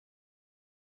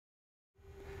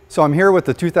So I'm here with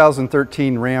the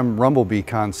 2013 Ram Rumblebee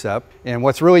concept, and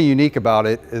what's really unique about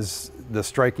it is the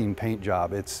striking paint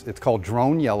job. It's called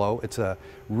drone yellow. It's a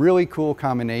really cool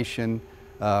combination,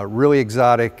 really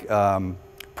exotic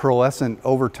pearlescent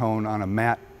overtone on a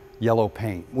matte yellow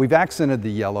paint. We've accented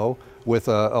the yellow with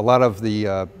a lot of the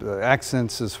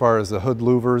accents as far as the hood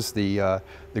louvers,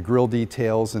 the grille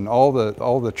details, and all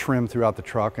the trim throughout the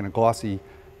truck, and a glossy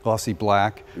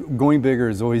black. Going bigger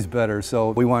is always better,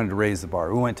 so we wanted to raise the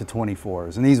bar. We went to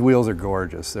 24s, and these wheels are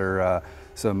gorgeous. They're a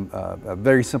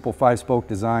very simple 5-spoke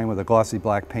design with a glossy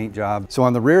black paint job. So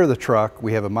on the rear of the truck,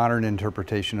 we have a modern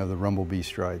interpretation of the Rumblebee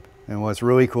stripe. And what's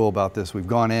really cool about this, we've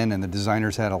gone in and the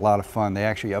designers had a lot of fun. They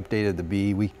actually updated the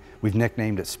B. We've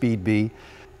nicknamed it Speed B.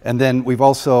 And then we've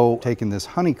also taken this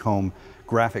honeycomb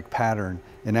graphic pattern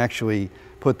and actually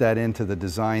put that into the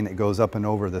design that goes up and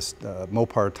over this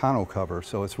Mopar tonneau cover.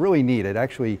 So it's really neat. It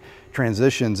actually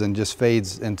transitions and just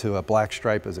fades into a black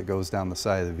stripe as it goes down the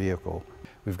side of the vehicle.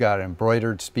 We've got an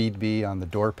embroidered Speed B on the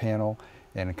door panel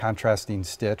and a contrasting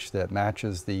stitch that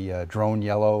matches the drone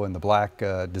yellow and the black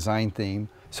design theme.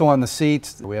 So on the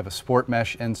seats, we have a sport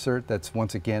mesh insert that's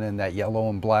once again in that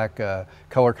yellow and black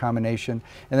color combination.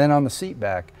 And then on the seat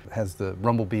back has the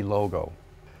Rumblebee logo.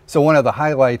 So one of the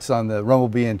highlights on the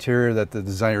Rumblebee interior that the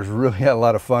designers really had a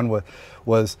lot of fun with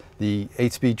was the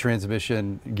 8-speed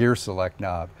transmission gear select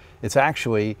knob. It's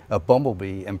actually a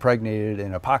Bumblebee impregnated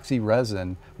in epoxy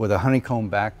resin with a honeycomb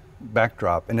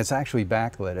backdrop, and it's actually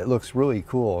backlit. It looks really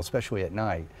cool, especially at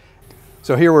night.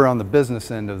 So here we're on the business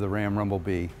end of the Ram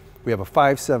Rumblebee. We have a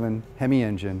 5.7 Hemi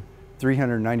engine,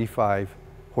 395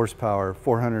 horsepower,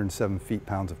 407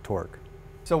 feet-pounds of torque.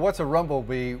 So what's a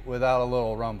Rumblebee without a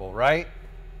little rumble, right?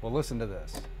 Well, listen to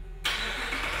this.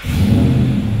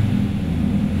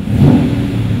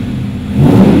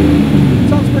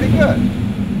 Sounds pretty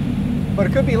good, but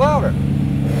it could be louder.